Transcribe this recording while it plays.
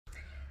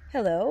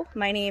Hello,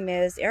 my name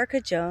is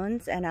Erica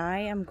Jones and I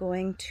am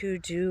going to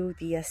do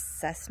the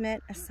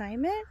assessment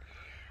assignment.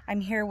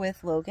 I'm here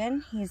with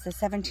Logan. He's a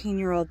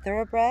 17-year-old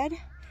thoroughbred.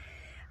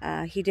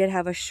 He did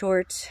have a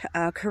short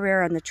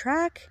career on the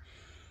track,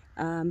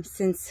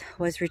 since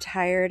was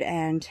retired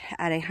and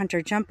at a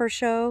hunter jumper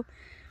show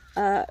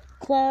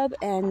club,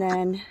 and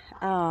then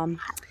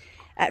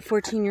at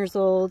 14 years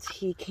old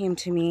he came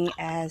to me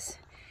as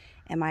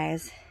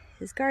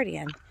his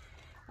guardian.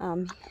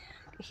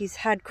 He's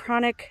had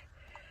chronic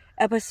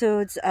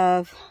episodes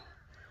of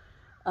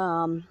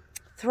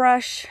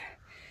thrush,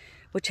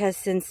 which has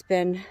since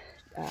been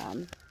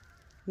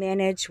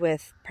managed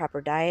with proper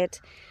diet.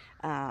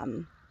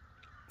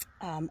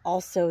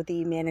 Also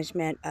the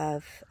management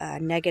of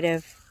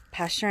negative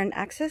pasture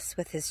axis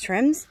with his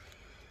trims.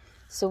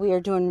 So we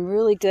are doing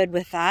really good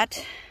with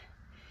that.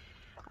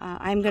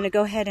 I'm going to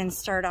go ahead and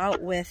start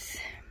out with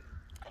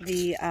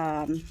the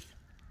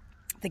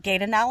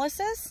gait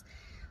analysis.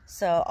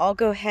 So I'll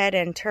go ahead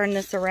and turn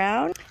this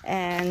around,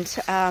 and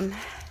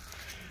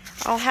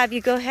I'll have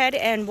you go ahead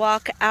and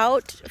walk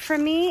out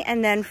from me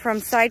and then from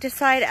side to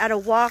side at a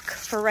walk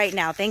for right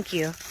now. Thank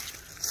you.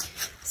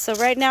 So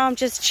right now I'm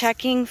just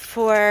checking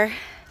for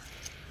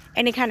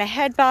any kind of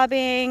head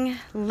bobbing,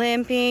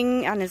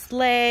 limping on his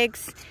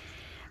legs,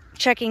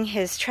 checking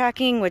his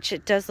tracking, which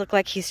it does look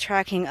like he's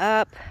tracking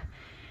up.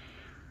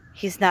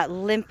 He's not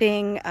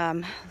limping.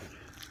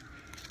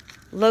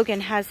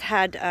 Logan has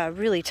had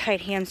really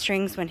tight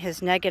hamstrings when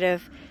his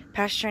negative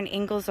pasturing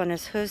angles on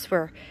his hooves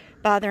were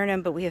bothering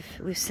him, but we've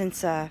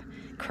since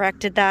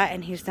corrected that,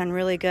 and he's done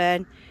really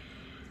good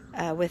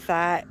with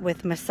that,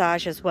 with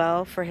massage as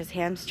well for his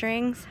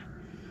hamstrings.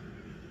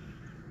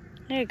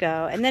 There you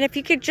go. And then if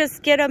you could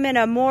just get him in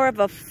a more of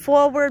a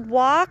forward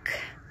walk,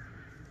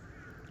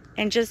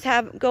 and just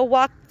go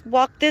walk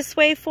this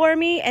way for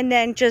me, and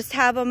then just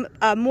have him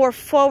more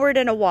forward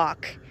in a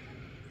walk.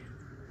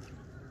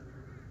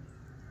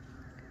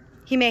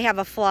 He may have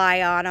a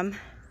fly on him.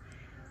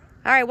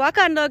 All right, walk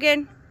on,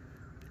 Logan.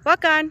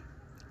 Walk on.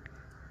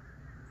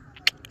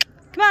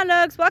 Come on,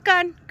 Lugs, walk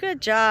on.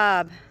 Good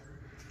job.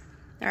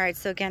 All right,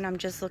 so again, I'm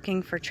just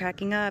looking for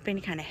tracking up,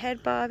 any kind of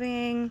head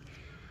bobbing,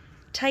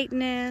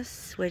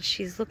 tightness, which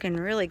she's looking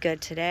really good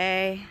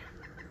today.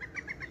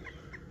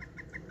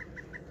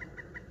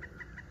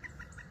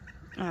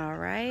 All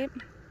right.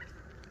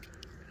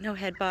 No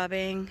head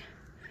bobbing.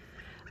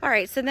 All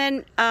right, so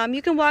then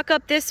you can walk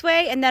up this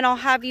way, and then I'll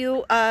have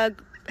you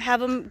have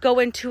him go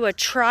into a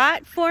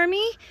trot for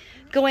me,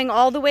 going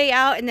all the way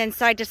out and then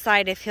side to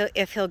side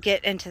if he'll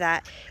get into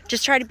that.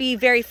 Just try to be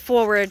very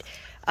forward,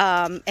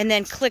 and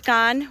then click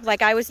on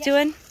like I was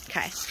doing.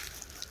 Okay.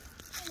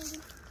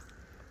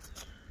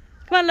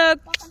 Come on,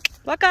 Luke.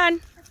 Walk on.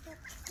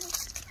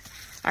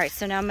 All right,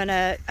 so now I'm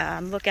gonna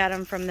look at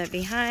him from the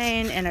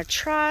behind in a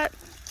trot.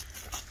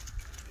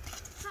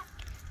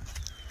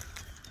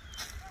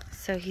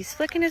 So he's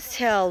flicking his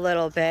tail a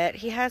little bit.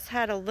 He has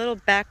had a little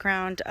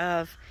background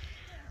of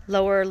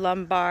lower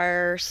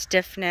lumbar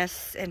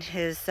stiffness in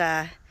his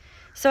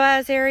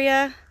psoas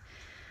area.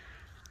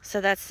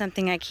 So that's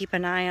something I keep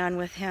an eye on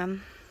with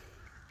him.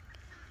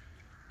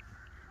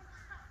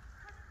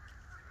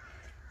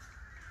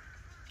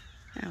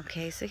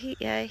 Okay, so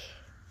his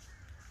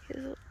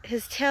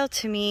tail,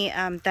 to me,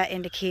 that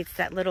indicates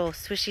that little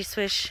swishy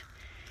swish.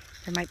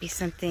 There might be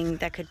something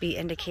that could be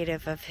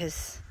indicative of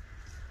his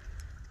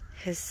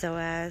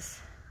psoas.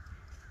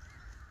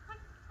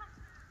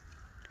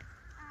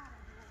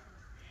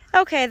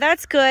 Okay,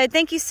 that's good.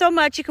 Thank you so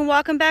much. You can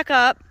walk him back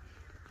up.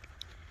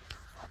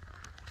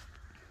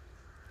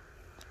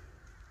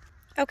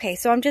 Okay,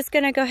 so I'm just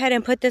going to go ahead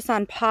and put this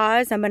on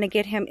pause. I'm going to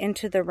get him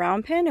into the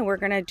round pen, and we're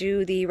going to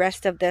do the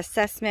rest of the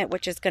assessment,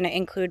 which is going to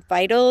include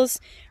vitals,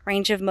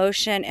 range of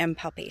motion, and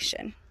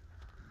palpation.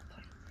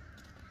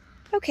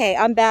 Okay,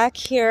 I'm back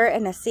here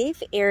in a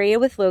safe area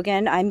with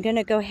Logan. I'm going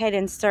to go ahead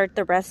and start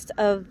the rest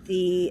of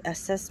the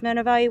assessment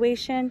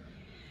evaluation.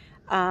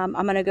 I'm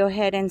going to go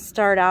ahead and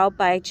start out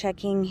by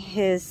checking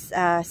his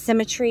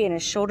symmetry in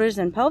his shoulders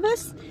and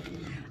pelvis.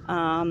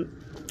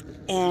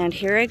 And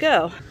here I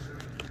go.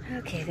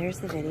 Okay, there's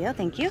the video.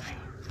 Thank you.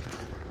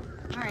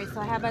 All right, so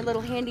I have my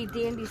little handy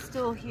dandy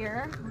stool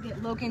here. We'll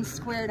get Logan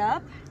squared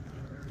up.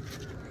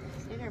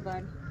 Stay there,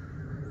 bud.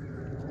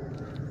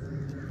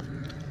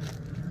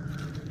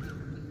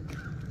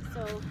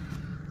 So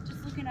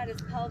just looking at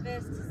his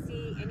pelvis to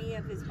see any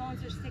of his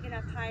bones are sticking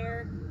up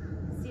higher,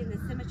 seeing the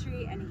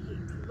symmetry, and he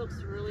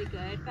looks really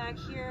good back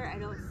here. I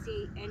don't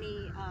see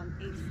any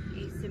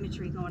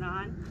asymmetry going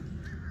on.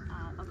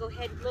 I'll go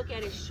ahead and look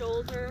at his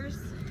shoulders.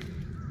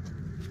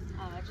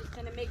 Just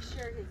gonna make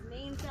sure his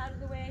mane's out of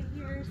the way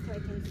here so I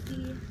can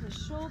see his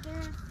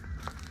shoulders.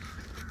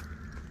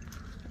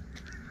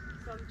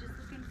 So I'm just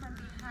looking from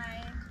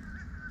behind.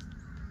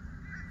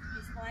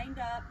 He's lined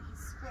up, he's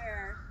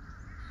square.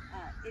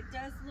 It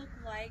does look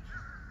like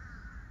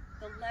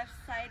the left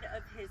side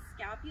of his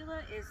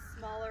scapula is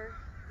smaller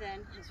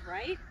than his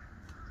right.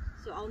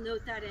 So I'll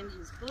note that in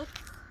his book.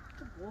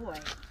 Good boy.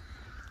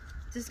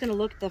 Just gonna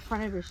look at the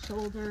front of his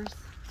shoulders.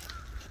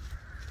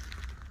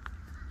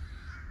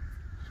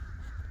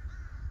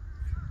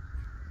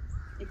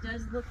 It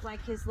does look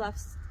like his left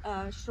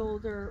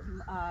shoulder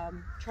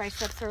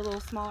triceps are a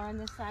little smaller on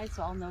this side,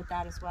 so I'll note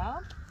that as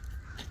well.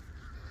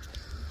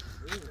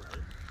 Ooh.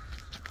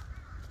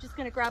 Just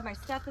gonna grab my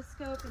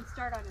stethoscope and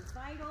start on his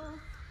vitals.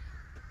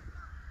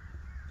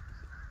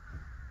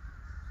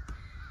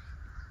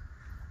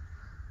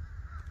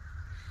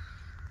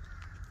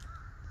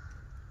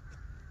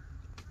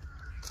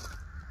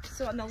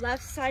 So on the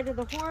left side of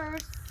the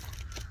horse,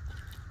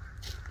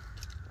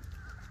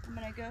 I'm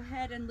gonna go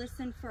ahead and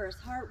listen for his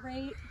heart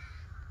rate.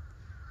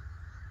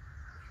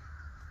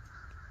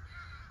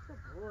 Good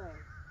boy.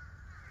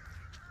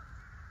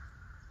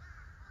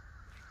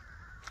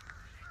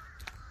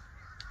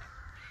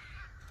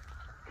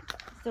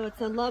 So it's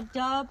a lub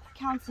dub,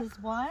 counts as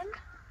 1.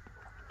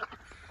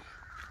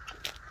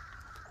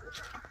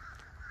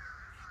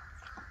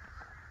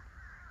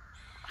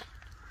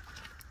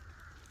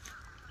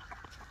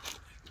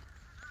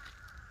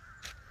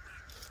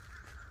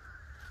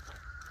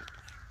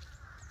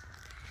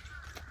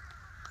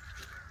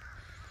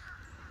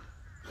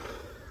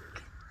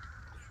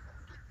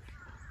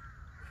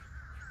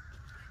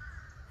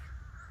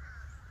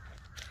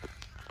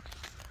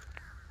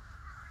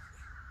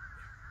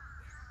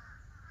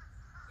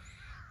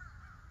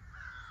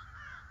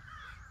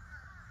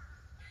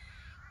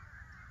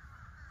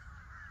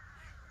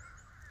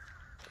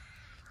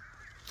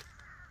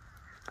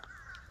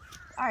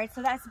 All right,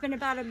 so that's been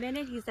about a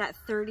minute. He's at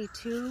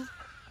 32.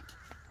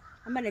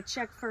 I'm gonna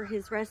check for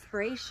his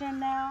respiration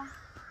now.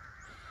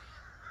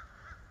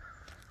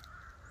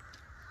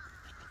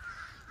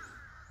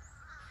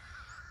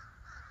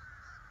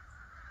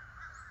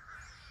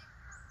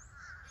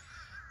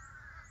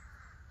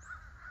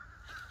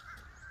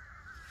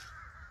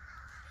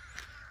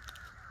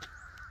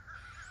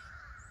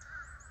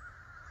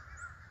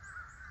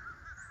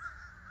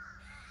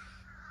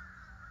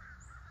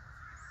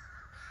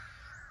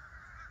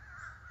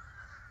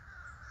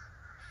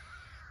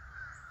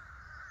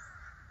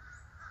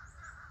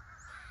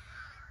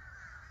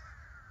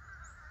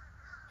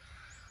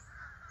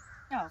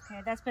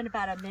 Okay, that's been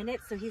about a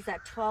minute, so he's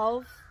at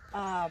 12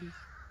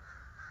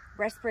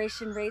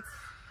 respiration rates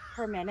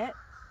per minute,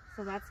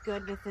 so that's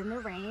good, within the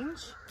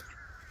range.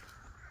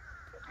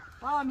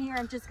 While I'm here,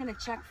 I'm just going to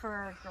check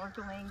for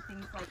gargling,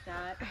 things like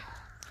that.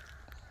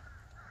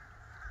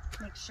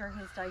 Make sure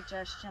his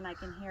digestion, I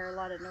can hear a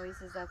lot of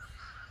noises,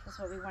 that's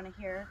what we want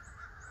to hear.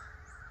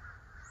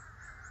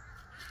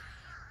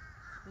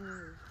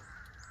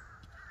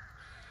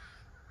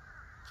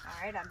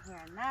 Alright, I'm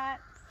hearing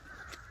that.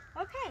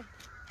 Okay.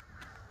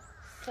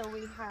 So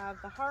we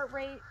have the heart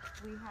rate,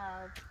 we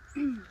have,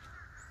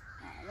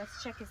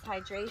 let's check his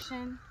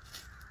hydration.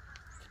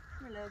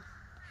 Hello.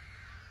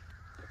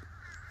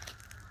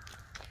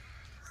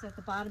 So at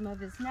the bottom of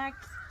his neck,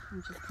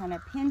 and just kind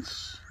of pinch,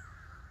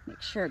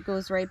 make sure it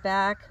goes right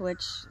back,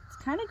 which it's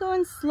kind of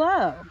going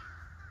slow.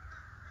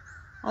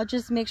 I'll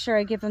just make sure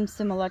I give him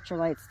some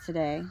electrolytes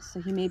today, so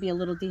he may be a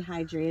little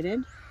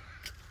dehydrated.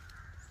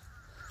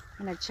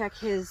 I'm gonna check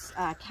his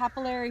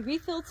capillary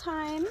refill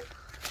time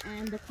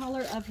and the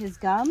color of his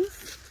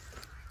gums.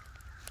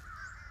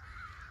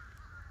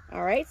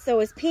 All right, so it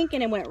was pink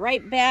and it went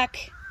right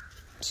back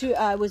to,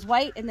 it was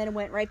white and then it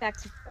went right back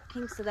to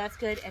pink, so that's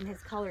good. And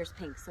his color is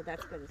pink, so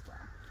that's good as well.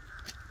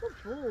 Good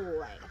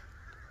boy.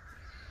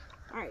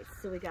 All right,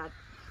 so we got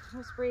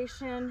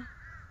respiration,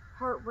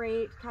 heart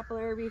rate,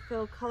 capillary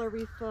refill, color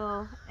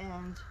refill,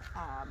 and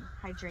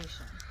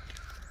hydration.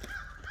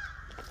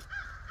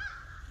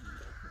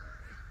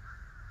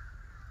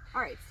 All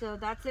right, so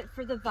that's it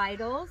for the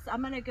vitals.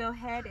 I'm gonna go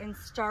ahead and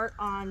start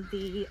on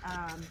the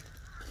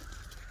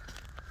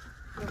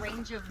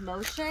range of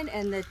motion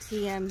and the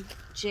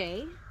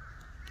TMJ.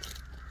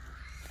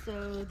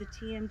 So the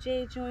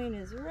TMJ joint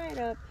is right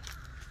up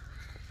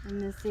in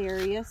this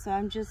area. So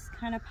I'm just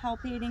kind of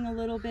palpating a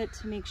little bit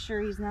to make sure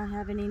he's not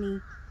having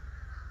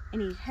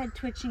any head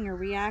twitching or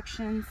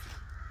reactions.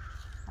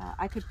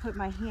 I could put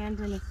my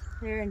hand in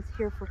there and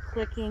hear for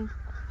clicking.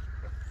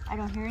 I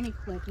don't hear any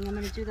clicking. I'm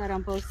going to do that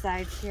on both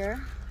sides here.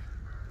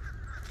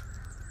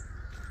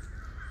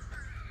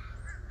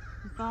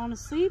 I'm falling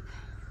asleep.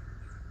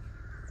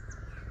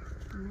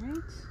 Alright.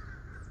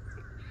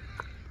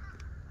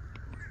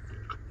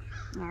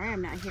 Alright,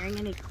 I'm not hearing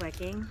any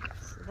clicking,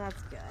 so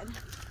that's good.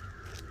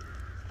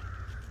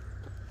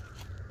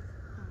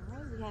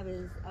 Alright, we have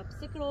his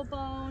occipital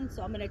bone,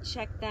 so I'm going to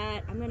check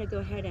that. I'm going to go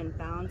ahead and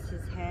bounce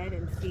his head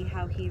and see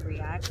how he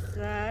reacts to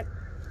that.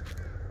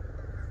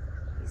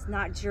 He's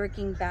not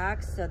jerking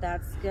back, so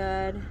that's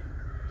good.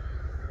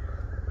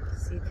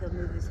 See if he'll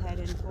move his head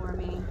in for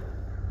me.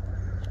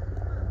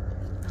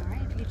 All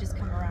right, if you just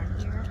come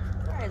around here.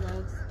 Sorry,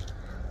 Logs.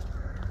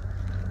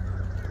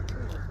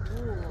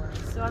 Oh boy.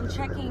 So I'm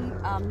checking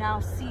now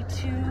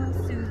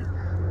C2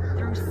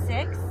 through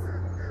 6.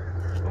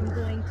 I'm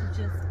going to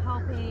just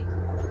palpate,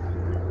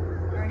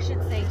 or I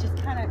should say, just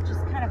kind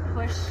of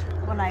push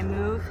when I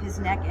move his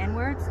neck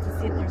inwards to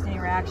see if there's any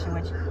reaction,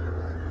 which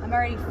I'm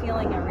already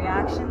feeling a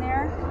reaction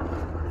there.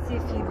 See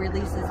if he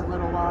releases a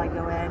little while I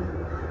go in.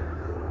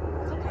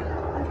 It's okay.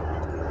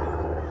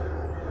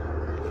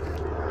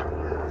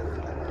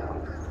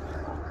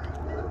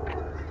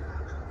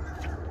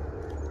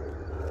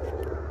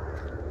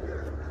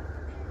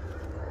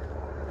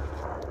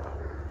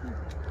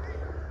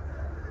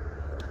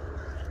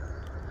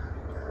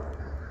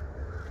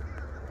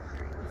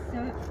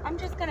 I'm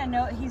just gonna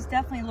note he's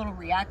definitely a little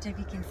reactive.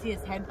 You can see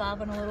his head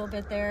bobbing a little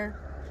bit there.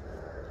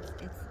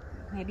 It's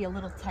maybe a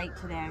little tight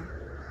today.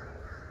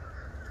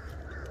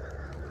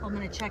 I'm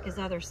gonna check his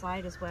other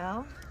side as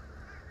well.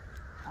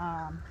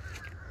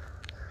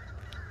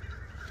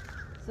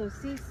 So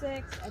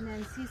C6 and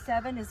then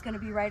C7 is gonna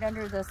be right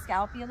under the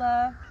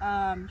scapula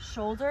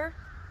shoulder.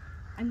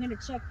 I'm gonna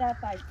check that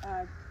by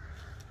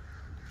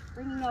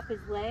bringing up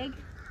his leg.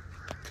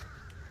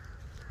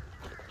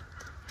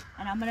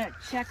 And I'm gonna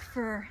check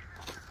for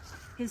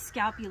his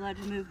scapula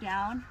to move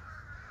down.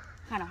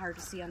 Kind of hard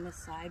to see on this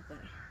side, but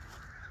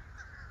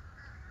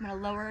I'm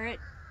gonna lower it.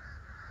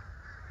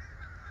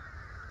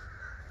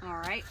 All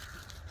right.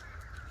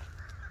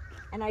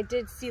 And I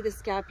did see the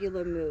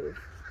scapula move,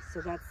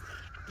 so that's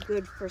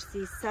good for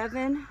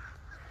C7.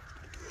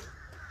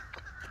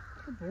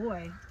 Good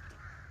boy.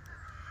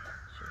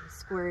 Should we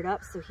square it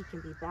up so he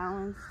can be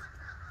balanced?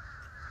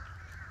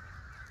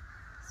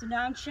 So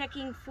now I'm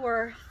checking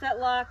for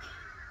fetlock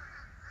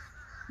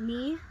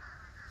knee.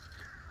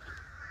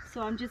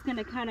 So I'm just going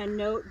to kind of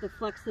note the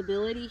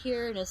flexibility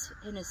here in his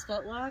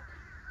fetlock.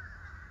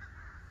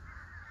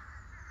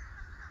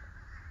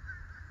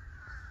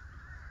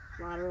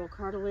 Lateral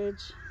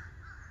cartilage.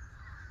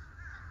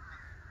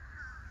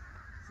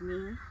 His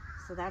knee.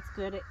 So that's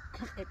good.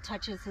 It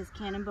touches his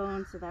cannon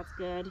bone, so that's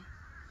good.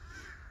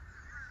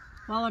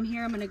 While I'm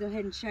here, I'm going to go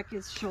ahead and check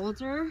his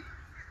shoulder.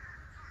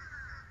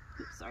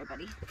 Oops, sorry,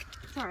 buddy.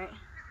 It's all right.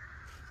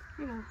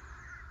 Here you go.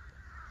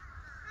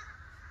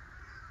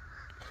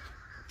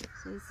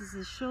 So this is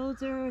his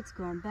shoulder, it's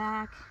going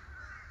back.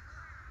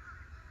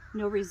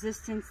 No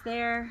resistance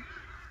there.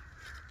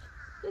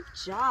 Good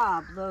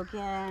job,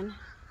 Logan.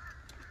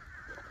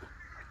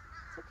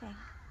 It's okay.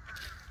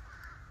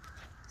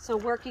 So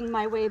working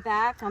my way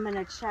back, I'm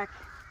gonna check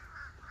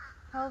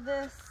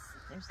pelvis.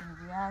 There's no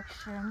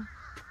reaction.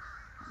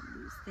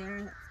 Loose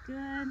there, that's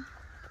good.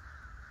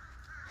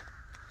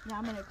 Now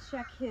I'm gonna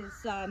check his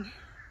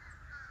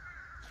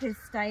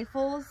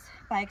stifles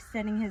by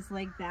extending his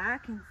leg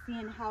back and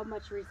seeing how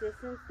much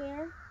resistance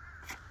there.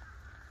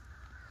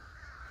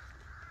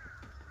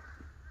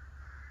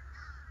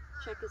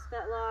 Check his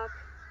fetlock.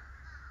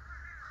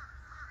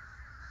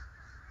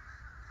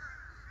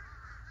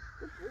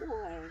 Good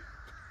boy.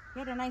 He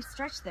had a nice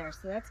stretch there,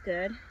 so that's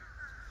good.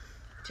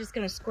 Just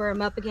gonna square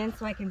him up again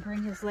so I can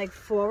bring his leg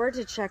forward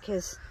to check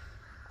his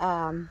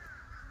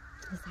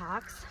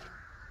hocks.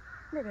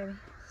 Come here, baby.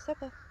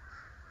 Step up.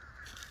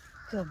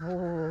 Good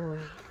boy.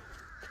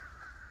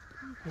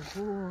 Good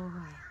boy.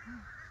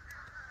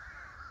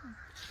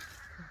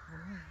 Good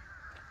boy.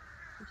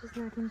 You're just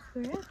not going to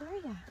square up, are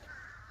you?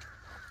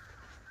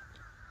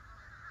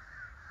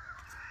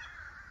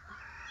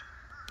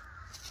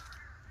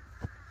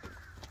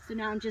 So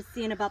now I'm just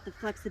seeing about the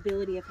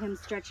flexibility of him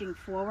stretching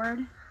forward.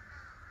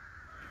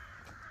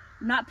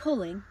 Not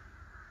pulling.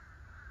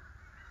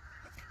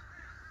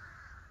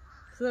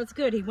 So that's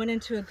good. He went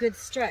into a good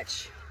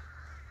stretch.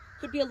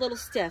 Could be a little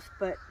stiff,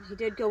 but he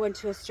did go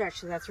into a stretch,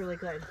 so that's really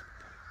good.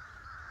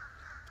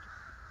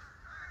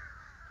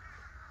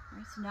 All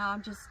right, so now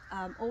I'm just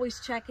always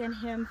checking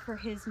him for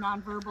his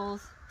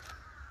nonverbals.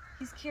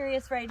 He's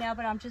curious right now,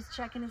 but I'm just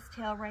checking his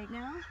tail right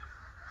now.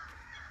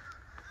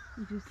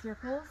 We do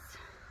circles.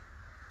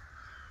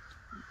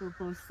 Go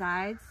both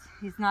sides.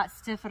 He's not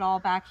stiff at all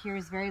back here.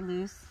 He's very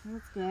loose.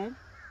 That's good,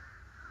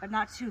 but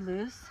not too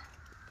loose.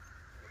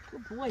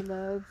 Good boy,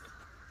 Logs.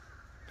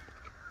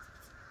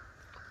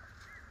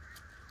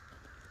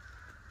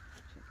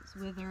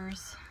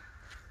 Withers.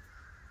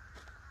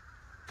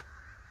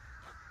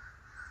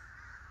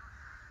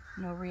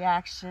 No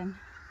reaction.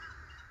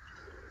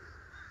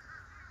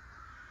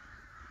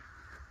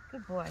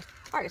 Good boy.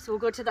 All right, so we'll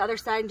go to the other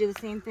side and do the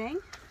same thing.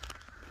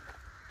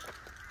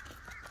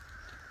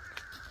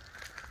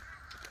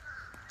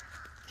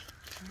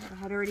 I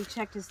had already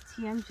checked his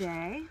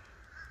TMJ.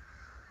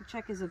 We'll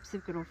check his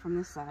occipital from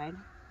this side.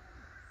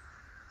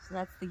 So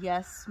that's the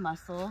yes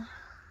muscle.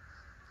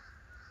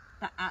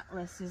 The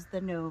atlas is the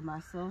no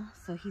muscle.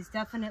 So he's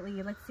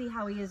definitely, let's see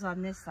how he is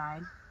on this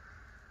side.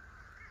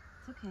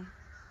 It's okay.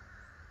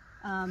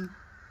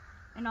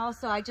 And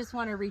also I just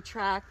want to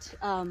retract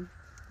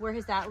where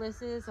his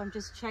atlas is. I'm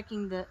just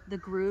checking the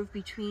groove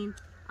between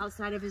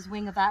outside of his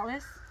wing of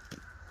atlas.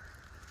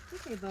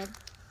 Okay, bud.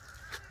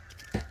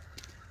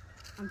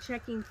 I'm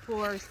checking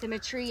for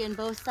symmetry in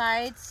both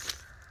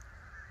sides.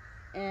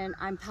 And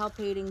I'm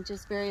palpating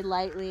just very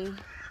lightly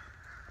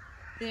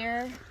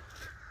there.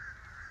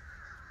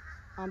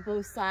 On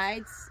both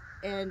sides,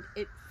 and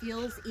it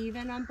feels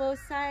even on both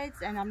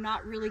sides, and I'm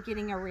not really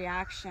getting a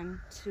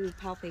reaction to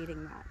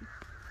palpating that.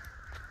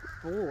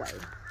 Boy.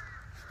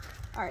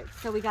 All right,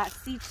 so we got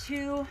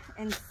C2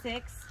 and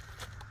 6.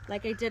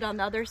 Like I did on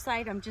the other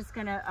side, I'm just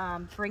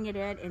gonna bring it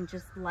in and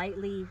just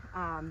lightly,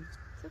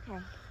 it's okay.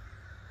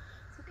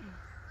 It's okay.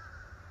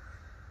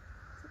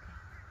 It's okay.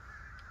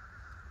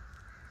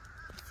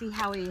 Let's see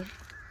how he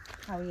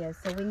is.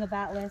 So wing of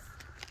atlas.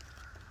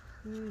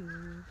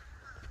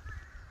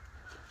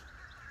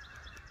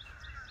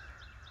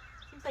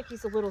 Seems like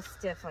he's a little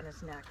stiff on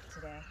his neck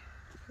today.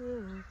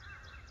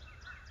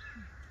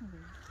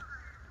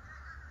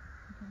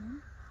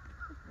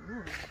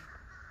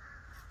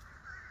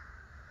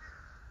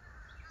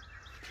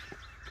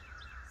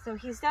 So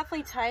he's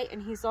definitely tight,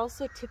 and he's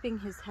also tipping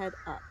his head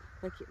up,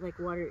 like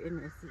water in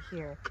this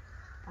here.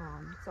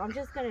 So I'm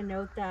just gonna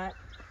note that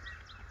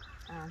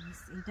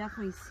he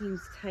definitely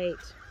seems tight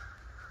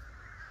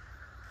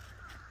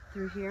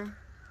through here.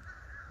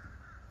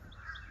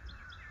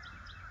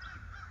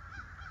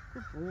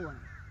 Good boy.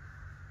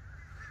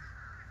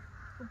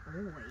 Good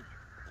boy.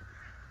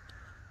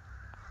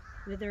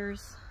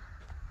 Withers.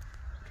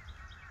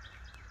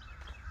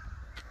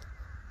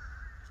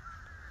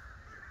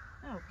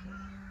 Okay,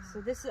 so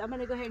this is, I'm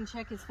gonna go ahead and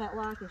check his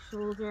fetlock, his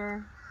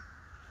shoulder,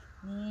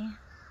 knee.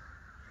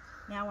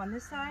 Now on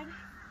this side,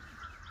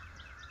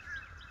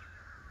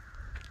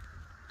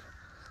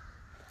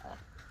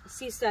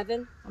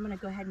 C7, I'm gonna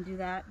go ahead and do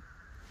that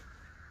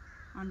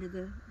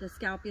under the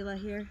scapula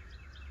here.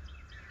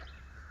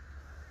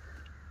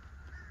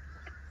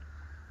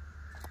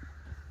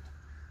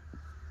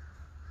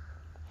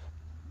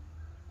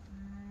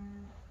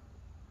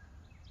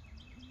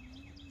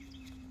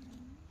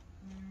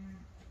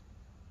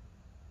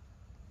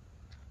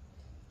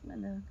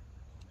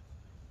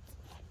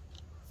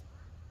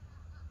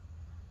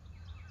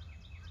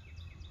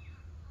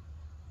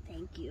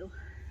 Thank you.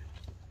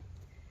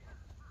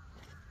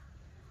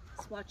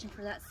 Just watching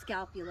for that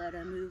scapula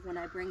to move when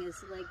I bring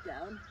his leg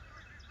down.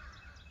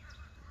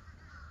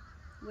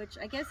 Which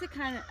I guess it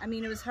kind of, I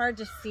mean, it was hard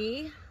to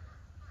see,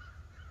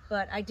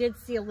 but I did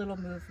see a little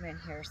movement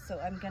here. So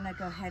I'm gonna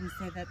go ahead and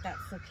say that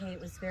that's okay.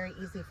 It was very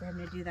easy for him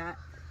to do that.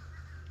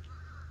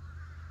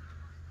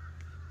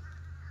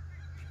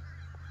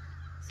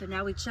 So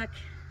now we check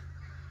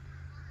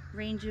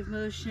range of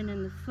motion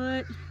in the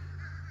foot,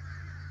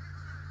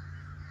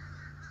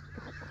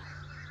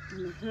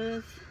 in the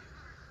hoof,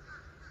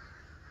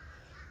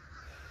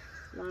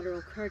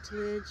 lateral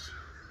cartilage.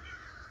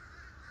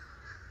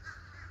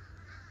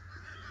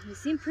 They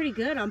seem pretty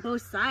good on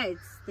both sides.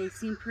 They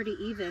seem pretty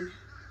even.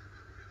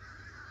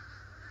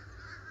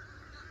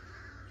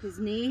 His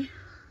knee,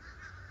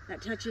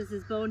 that touches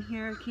his bone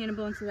here, cannon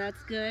bone, so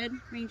that's good.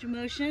 Range of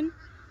motion.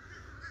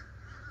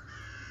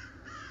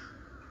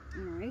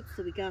 Alright,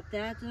 so we got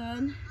that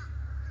done.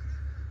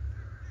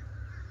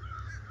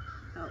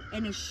 Oh,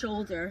 and his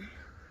shoulder.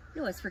 I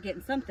was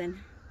forgetting something.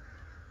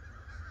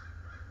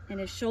 And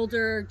his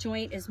shoulder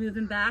joint is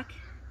moving back.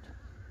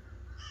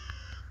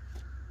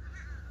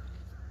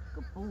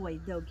 Good boy,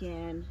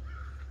 Dogan.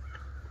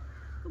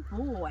 Good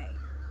boy.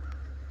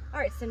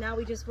 Alright, so now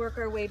we just work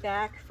our way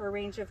back for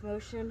range of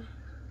motion.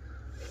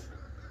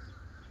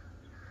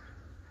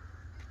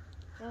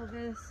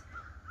 Pelvis.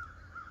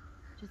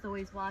 Just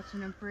always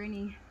watching him for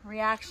any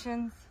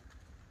reactions.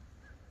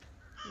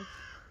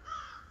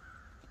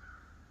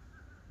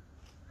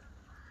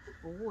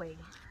 Good boy.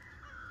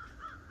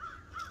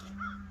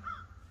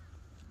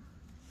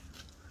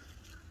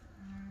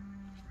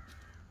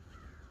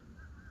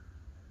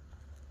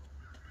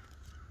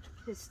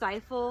 His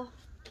stifle.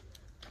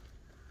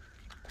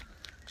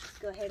 Let's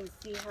go ahead and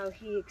see how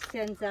he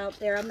extends out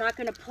there. I'm not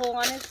going to pull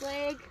on his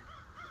leg,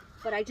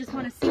 but I just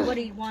want to see what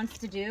he wants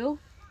to do.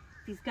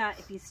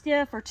 If he's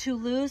stiff or too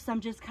loose,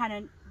 I'm just kind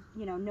of,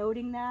 you know,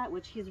 noting that,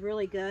 which he's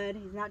really good.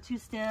 He's not too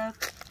stiff,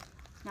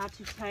 not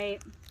too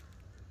tight.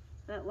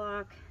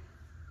 Fetlock,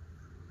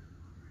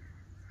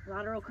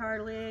 lateral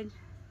cartilage.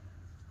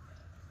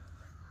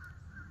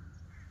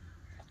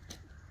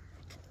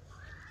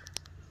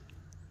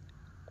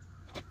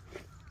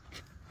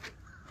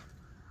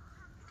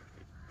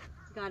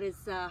 Got his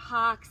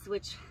hocks,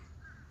 which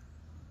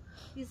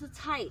he's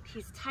tight.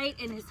 He's tight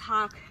in his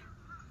hock.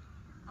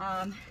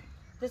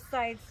 This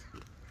side's,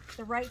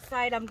 the right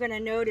side, I'm gonna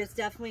note is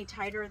definitely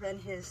tighter than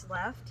his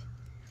left.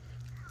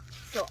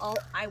 So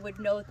I would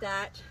note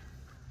that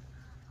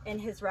in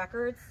his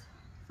records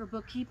for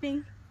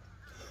bookkeeping.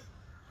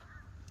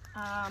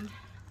 So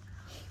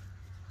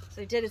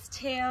he did his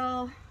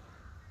tail,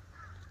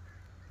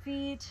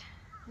 feet,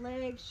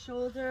 legs,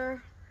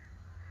 shoulder,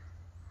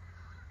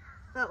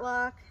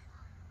 fetlock,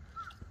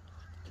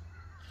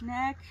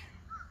 neck,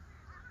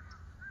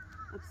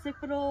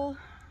 occipital.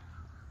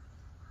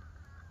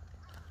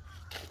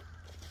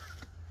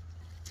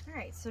 All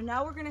right, so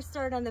now we're gonna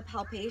start on the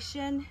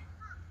palpation.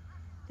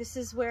 This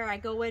is where I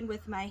go in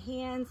with my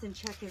hands and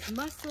check his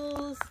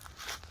muscles,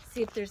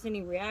 see if there's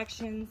any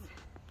reactions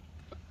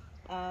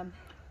of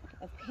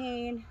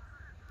pain.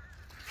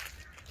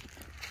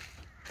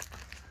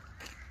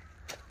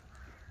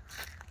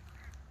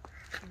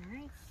 All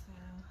right,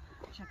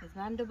 so check his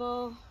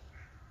mandible.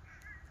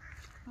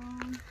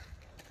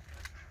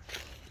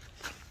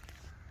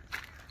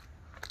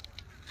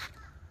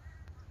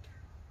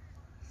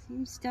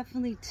 Seems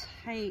definitely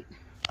tight.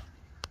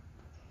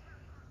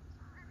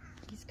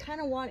 He's kind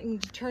of wanting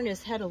to turn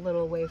his head a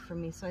little away from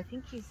me, so I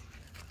think he's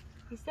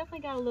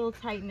definitely got a little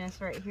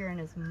tightness right here in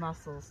his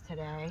muscles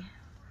today.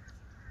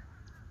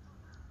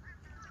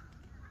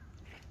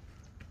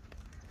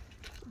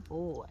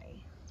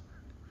 Boy.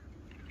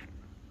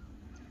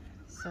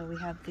 So we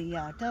have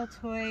the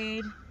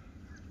deltoid,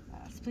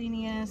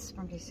 splenius,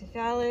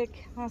 brachiocephalic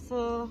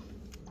muscle.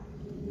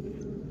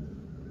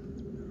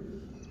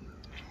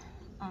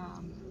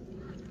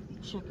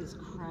 Check his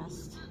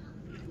crest.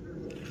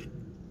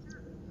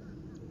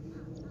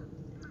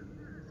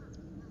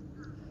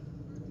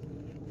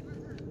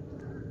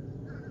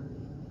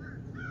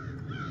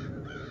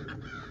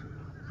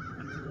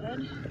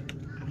 Good.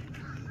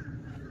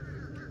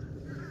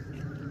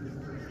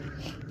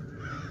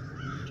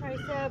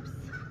 Triceps,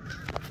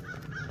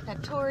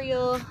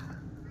 pectoral.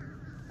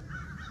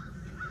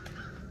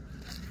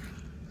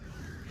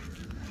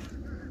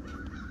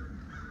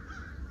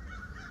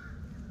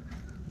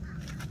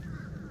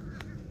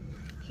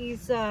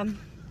 He's, you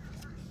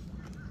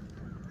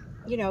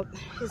know,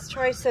 his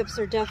triceps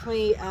are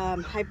definitely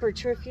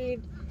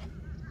hypertrophied.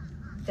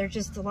 They're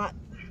just a lot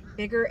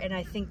bigger, and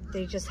I think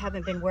they just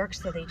haven't been worked,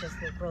 so they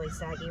just look really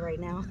saggy right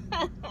now.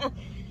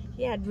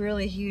 He had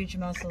really huge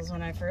muscles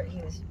when I first,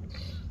 he was.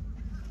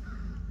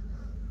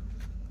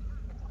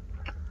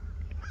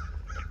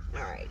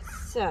 All right,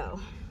 so,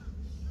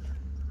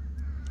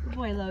 good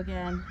boy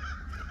Logan.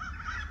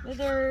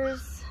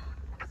 Withers,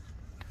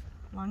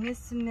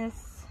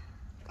 longissimus.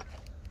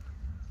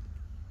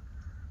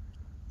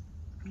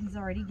 He's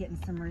already getting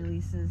some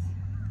releases.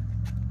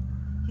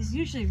 He's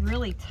usually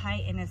really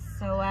tight in his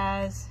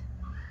psoas,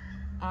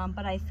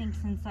 but I think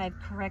since I've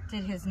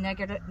corrected his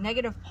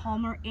negative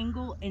palmar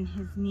angle in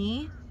his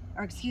knee,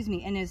 or excuse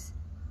me, in his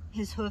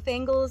hoof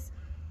angles,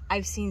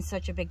 I've seen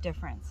such a big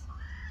difference.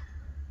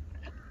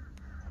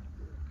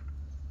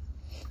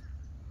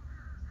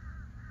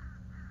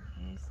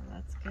 Okay, so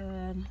that's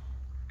good.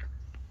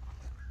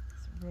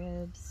 His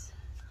ribs.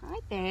 Hi,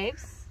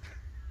 babes.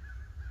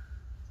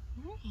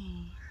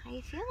 Hey, how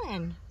you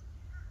feeling?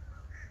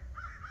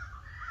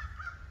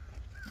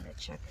 I'm gonna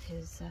check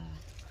his,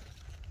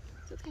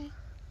 it's okay,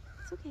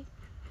 it's okay.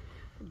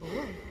 Good boy,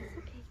 it's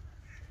okay.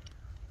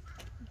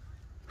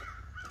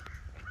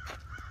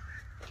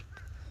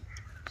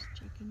 Just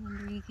checking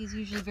underneath. He's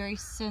usually very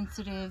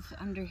sensitive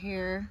under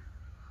here.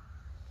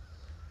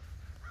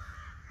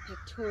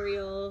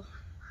 Pectoral.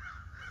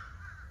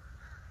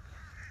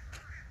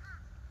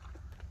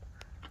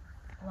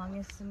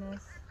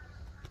 Longissimus.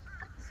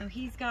 So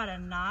he's got a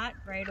knot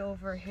right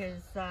over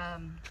his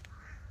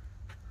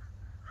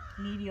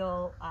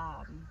medial,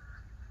 oh,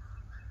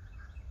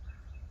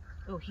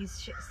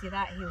 see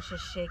that? He was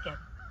just shaking.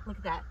 Look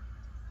at that.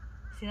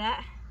 See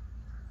that?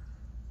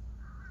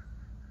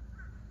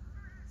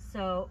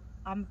 So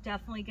I'm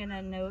definitely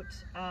gonna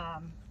note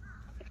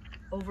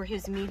over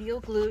his medial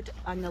glute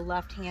on the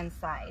left-hand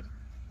side.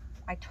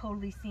 I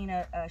totally seen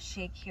a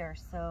shake here,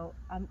 so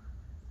I'm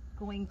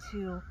going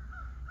to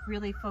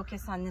really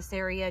focus on this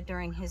area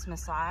during his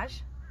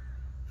massage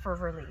for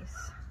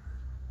release.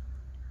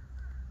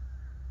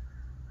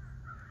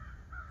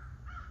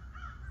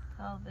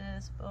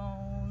 Pelvis,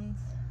 bones,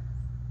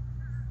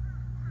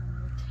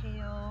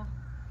 tail.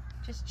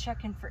 Just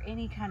checking for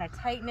any kind of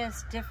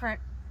tightness,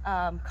 different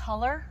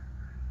color.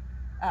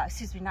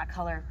 Excuse me, not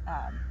color,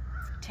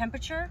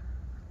 temperature.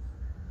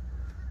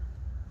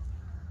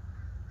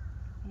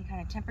 Any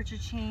kind of temperature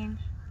change.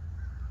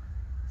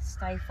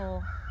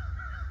 Stifle.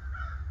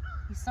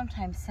 He's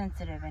sometimes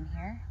sensitive in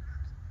here.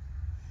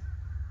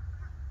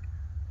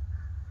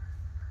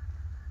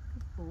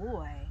 Good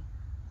boy.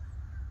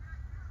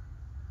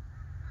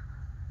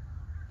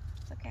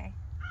 It's okay.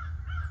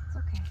 It's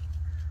okay.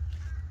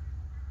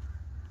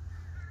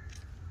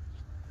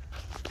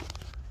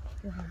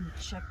 Go ahead and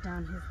check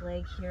down his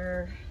leg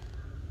here.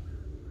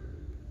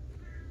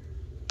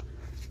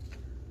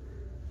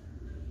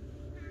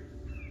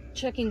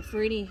 Checking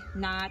for any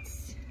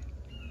knots.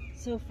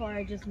 So far,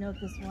 I just note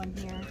this one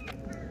here.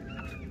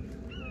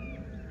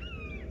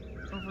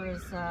 Over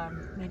his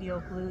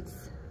medial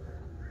glutes.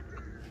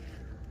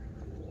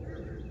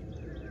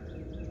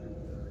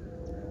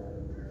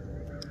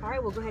 All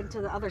right, we'll go ahead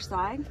to the other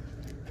side.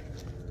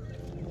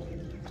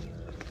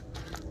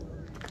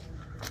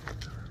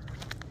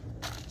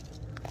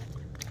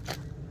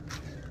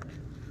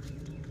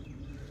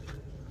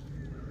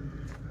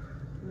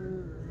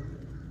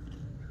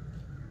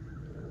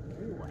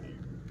 Boy.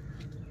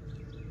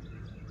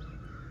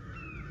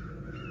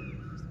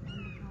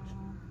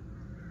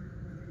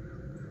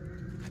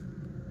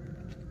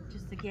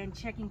 Just again,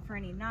 checking for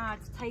any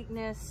knots,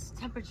 tightness,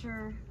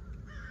 temperature.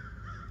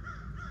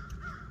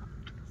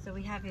 So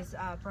we have his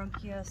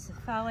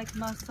brachiocephalic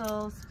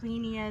muscle,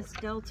 splenius,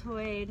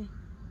 deltoid,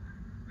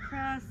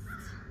 crest.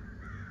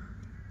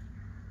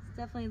 It's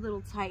definitely a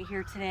little tight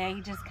here today.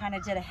 He just kind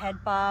of did a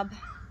head bob.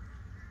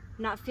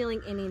 Not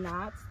feeling any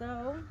knots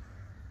though.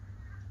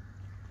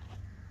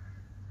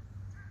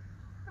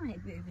 All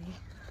right, baby.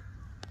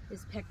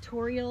 His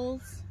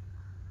pectorals.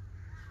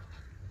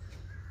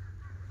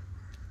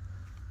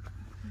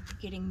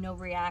 Getting no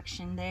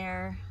reaction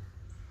there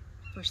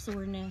for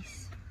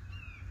soreness.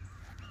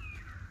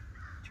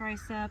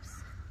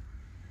 Triceps,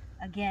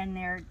 again,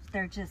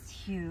 they're just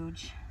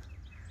huge.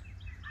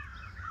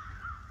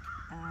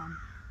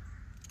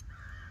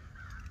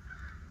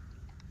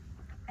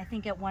 I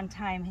think at one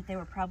time they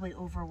were probably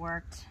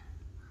overworked.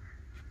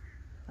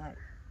 but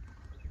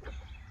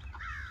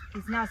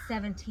he's now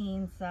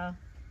 17, so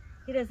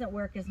he doesn't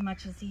work as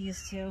much as he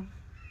used to.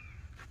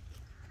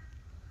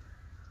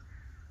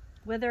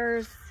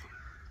 Withers.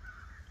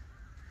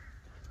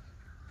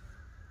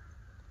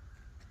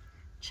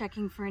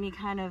 Checking for any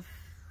kind of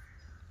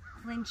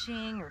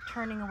flinching or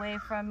turning away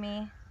from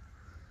me.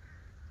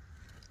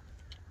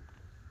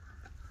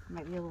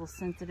 Might be a little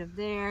sensitive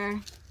there.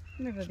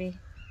 Come here, baby.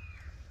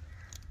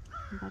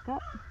 Come back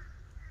up.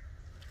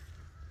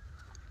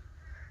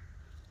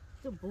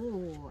 Good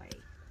boy.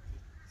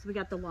 So we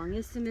got the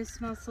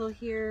longissimus muscle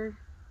here.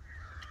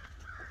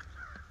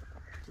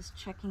 Just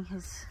checking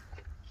his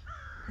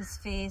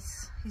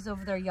face. He's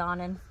over there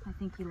yawning. I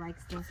think he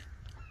likes this.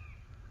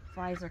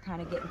 Flies are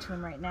kind of getting to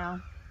him right now.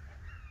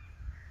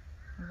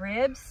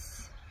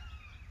 Ribs.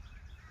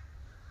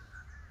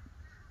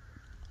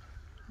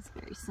 He's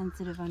very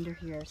sensitive under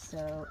here,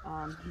 so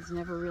he's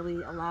never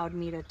really allowed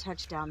me to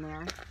touch down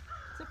there.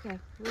 It's okay.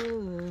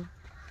 Ooh,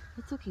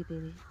 it's okay,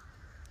 baby.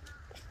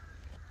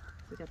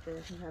 We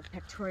have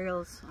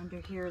pectorals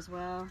under here as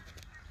well.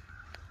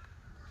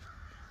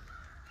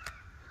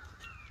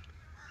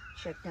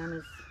 Check down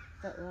his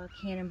fetlock,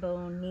 cannon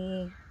bone,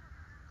 knee.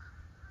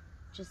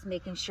 Just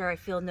making sure I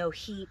feel no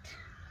heat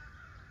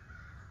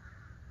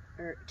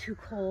or too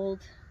cold.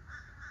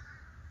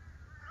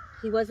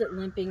 He wasn't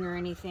limping or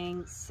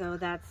anything, so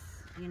that's,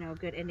 you know, a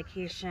good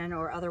indication,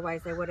 or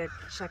otherwise I would have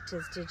checked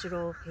his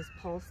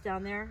pulse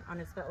down there on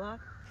his fetlock.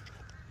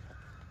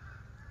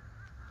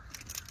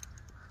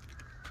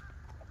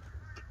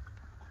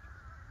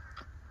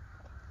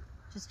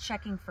 Just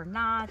checking for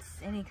knots,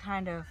 any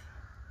kind of,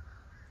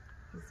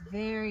 he's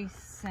very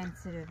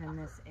sensitive in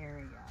this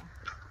area.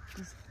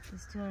 He's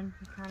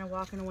kind of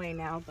walking away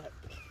now, but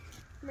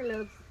come here,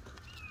 Luke.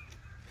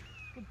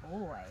 Good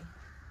boy.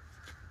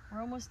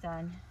 We're almost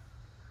done.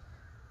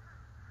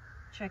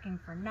 Checking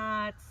for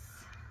knots,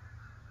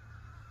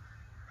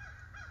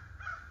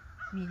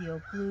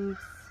 medial glutes,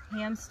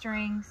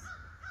 hamstrings,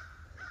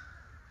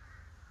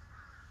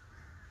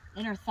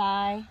 inner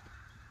thigh.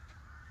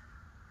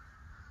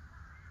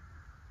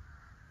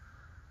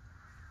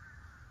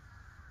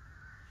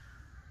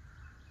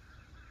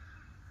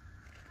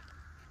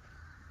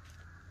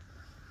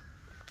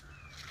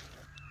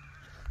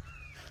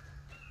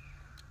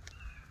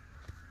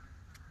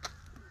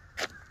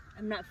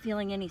 I'm not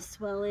feeling any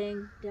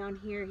swelling down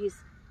here.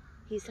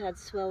 He's had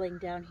swelling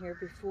down here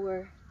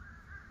before.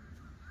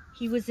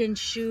 He was in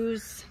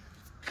shoes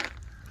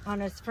on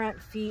his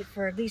front feet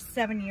for at least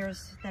 7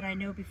 years that I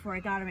know before I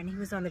got him, and he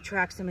was on the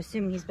track, so I'm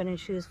assuming he's been in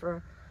shoes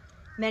for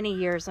many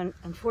years.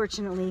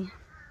 Unfortunately,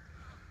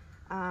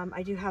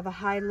 I do have a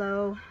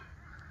high-low,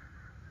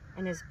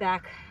 and his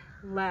back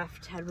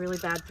left had really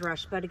bad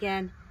thrush, but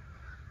again,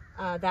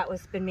 that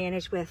was been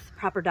managed with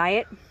proper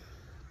diet,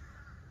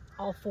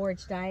 all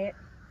forage diet,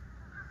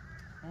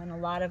 and a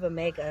lot of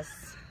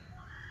omegas.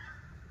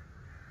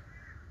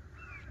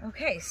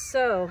 Okay,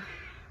 so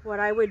what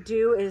I would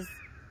do is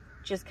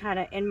just kind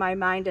of in my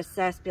mind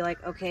assess, be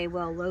like, okay,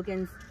 well,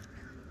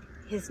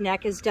 his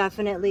neck is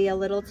definitely a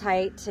little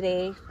tight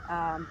today.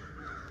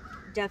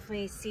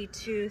 Definitely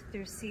C2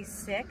 through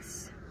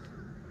C6.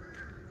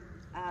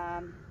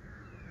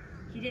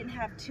 He didn't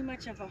have too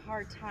much of a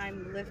hard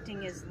time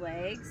lifting his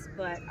legs,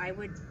 but I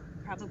would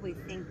probably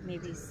think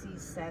maybe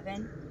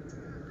C7.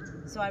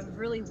 So I would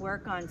really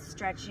work on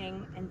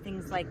stretching and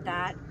things like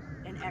that,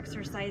 and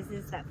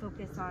exercises that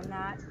focus on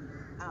that,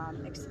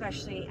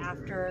 especially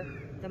after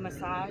the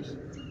massage.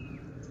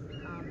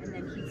 And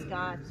then he's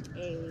got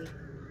a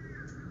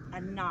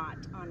knot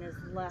on his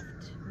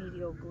left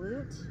medial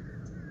glute.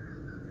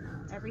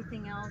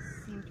 Everything else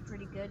seemed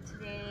pretty good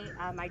today.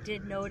 I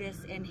did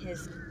notice in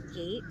his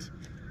gait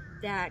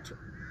that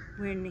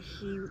when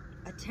he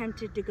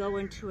attempted to go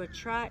into a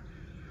trot,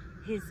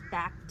 his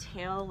back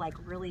tail like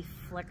really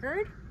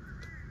flickered.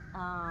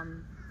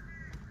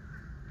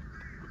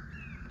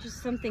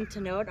 Just something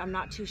to note. I'm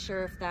not too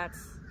sure if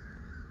that's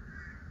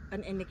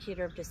an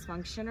indicator of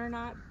dysfunction or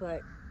not,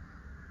 but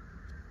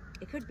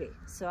it could be.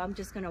 So I'm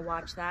just gonna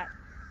watch that.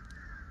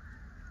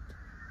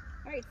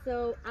 All right,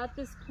 so at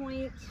this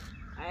point,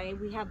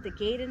 we have the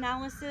gait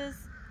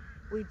analysis.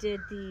 We did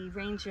the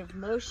range of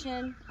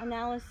motion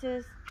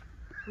analysis.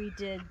 We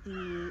did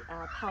the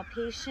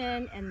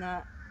palpation and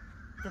the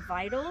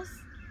vitals.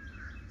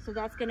 So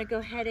that's gonna go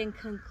ahead and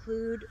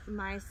conclude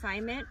my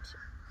assignment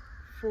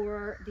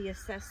for the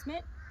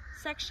assessment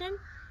section.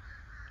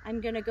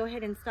 I'm gonna go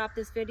ahead and stop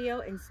this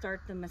video and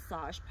start the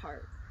massage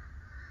part.